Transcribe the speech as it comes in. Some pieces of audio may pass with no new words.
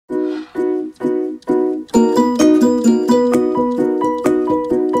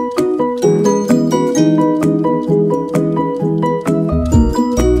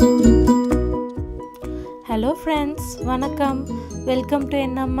Welcome to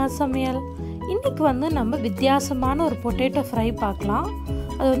yenammasamayal. இன்னைக்கு வந்து நம்ம வித்தியாசமான ஒரு பொட்டேட்டோ ஃப்ரை பார்க்கலாம்.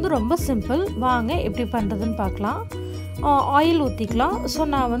 அது வந்து ரொம்ப சிம்பிள். வாங்க எப்படி பண்ணுறதுன்னு பார்க்கலாம். ஆயில் ஊற்றிக்கலாம். ஸோ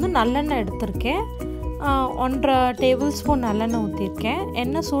நான் வந்து நல்லெண்ணெய் எடுத்திருக்கேன். 1.5 டேபிள் ஸ்பூன் நல்லெண்ணெய் ஊற்றிருக்கேன்.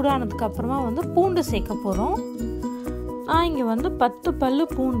 எண்ணெய் சூடானதுக்கு அப்புறமா வந்து பூண்டு சேர்க்க போகிறோம். நான் இங்கே வந்து 10 பல்லு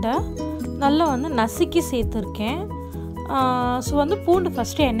பூண்டை நல்லா வந்து நசுக்கி சேர்த்துருக்கேன். ஸோ வந்து பூண்டு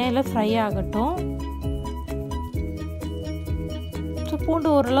ஃபஸ்ட்டு எண்ணெயில் ஃப்ரை ஆகட்டும். ஸோ பூண்டு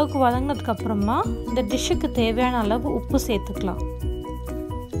ஓரளவுக்கு வதங்கினதுக்கப்புறமா இந்த டிஷ்ஷுக்கு தேவையான அளவு உப்பு சேர்த்துக்கலாம்.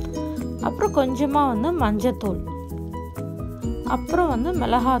 அப்புறம் கொஞ்சமாக வந்து மஞ்சத்தூள், அப்புறம் வந்து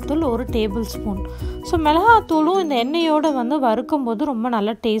மிளகாத்தூள் 1 டேபிள் ஸ்பூன். ஸோ மிளகாத்தூளும் இந்த எண்ணெயோடு வந்து வறுக்கும் போது ரொம்ப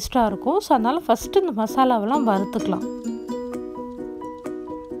நல்லா டேஸ்ட்டாக இருக்கும். ஸோ அதனால் ஃபஸ்ட்டு இந்த மசாலாவெல்லாம் வறுத்துக்கலாம்.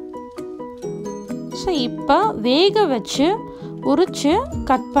 ஸோ இப்போ வேக வச்சு உரித்து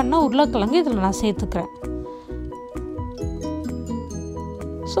கட் பண்ண உருளைக்கிழங்கு இதில் நான் சேர்த்துக்கிறேன்.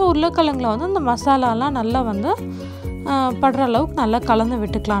 ஸோ உருளைக்கிழங்குல வந்து இந்த மசாலாலாம் நல்லா வந்து படுற அளவுக்கு நல்லா கலந்து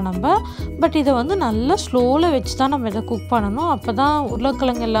விட்டுக்கலாம் நம்ம. பட் இதை வந்து நல்லா ஸ்லோவில் வச்சு தான் நம்ம இதை குக் பண்ணணும். அப்போ தான்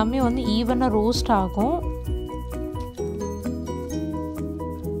உருளைக்கிழங்கு எல்லாமே வந்து ஈவனாக ரோஸ்ட் ஆகும்.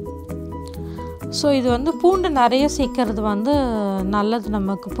 ஸோ இது வந்து பூண்டு நிறைய சேர்க்கறது வந்து நல்லது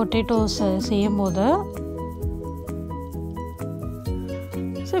நமக்கு பொட்டேட்டோஸ் செய்யும் போது.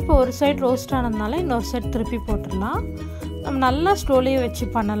 ஸோ இப்போ ஒரு சைடு ரோஸ்ட் ஆனதுனால இன்னொரு சைடு திருப்பி போட்டுடலாம். நம்ம நல்லா ஸ்லோலியே வச்சு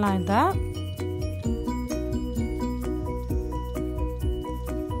பண்ணலாம் இதை.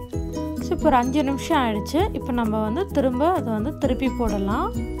 ஸோ இப்போ ஒரு 5 நிமிஷம் ஆயிடுச்சு. இப்போ நம்ம வந்து திரும்ப அதை வந்து திருப்பி போடலாம்.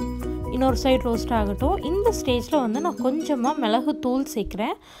 இன்னொரு சைடு ரோஸ்ட் ஆகட்டும். இந்த ஸ்டேஜில் வந்து நான் கொஞ்சமாக மிளகுத்தூள்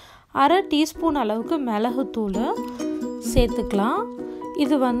சேர்க்குறேன். 1/2 டீஸ்பூன் அளவுக்கு மிளகுத்தூள் சேர்த்துக்கலாம்.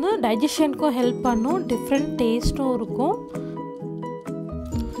 இது வந்து டைஜஷனுக்கும் ஹெல்ப் பண்ணும், டிஃப்ரெண்ட் டேஸ்ட்டும் இருக்கும்.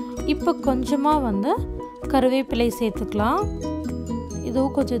 இப்போ கொஞ்சமாக வந்து கருவேப்பிலை சேர்த்துக்கலாம்.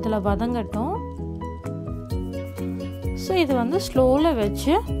 இதுவும் கொஞ்சம் இதில் வதங்கட்டும். ஸோ இது வந்து ஸ்லோவில்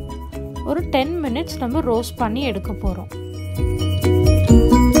வச்சு ஒரு 10 மினிட்ஸ் நம்ம ரோஸ்ட் பண்ணி எடுக்க போகிறோம்.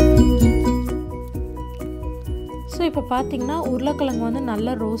 ஸோ இப்போ பார்த்திங்கன்னா உருளைக்கிழங்கு வந்து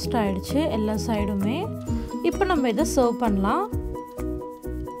நல்லா ரோஸ்ட் ஆகிடுச்சு எல்லா சைடுமே. இப்போ நம்ம இதை சர்வ் பண்ணலாம்.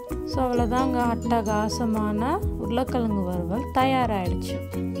 ஸோ அவ்வளோதாங்க, அட்டகாசமான உருளைக்கிழங்கு வறுவல் தயாராகிடுச்சு.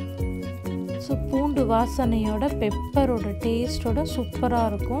 ஸோ பூண்டு வாசனையோட பெப்பரோட டேஸ்ட்டோட சூப்பராக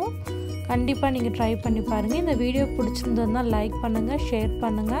இருக்கும். கண்டிப்பாக நீங்கள் ட்ரை பண்ணி பாருங்கள். இந்த வீடியோ பிடிச்சிருந்ததுன்னா லைக் பண்ணுங்கள், ஷேர்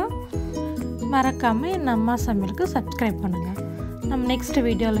பண்ணுங்கள். மறக்காமல் என் அம்மா சமையலுக்கு சப்ஸ்கிரைப் பண்ணுங்கள். நம்ம நெக்ஸ்ட்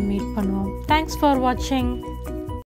வீடியோவில் மீட் பண்ணுவோம். தேங்க்ஸ் ஃபார் வாட்சிங்.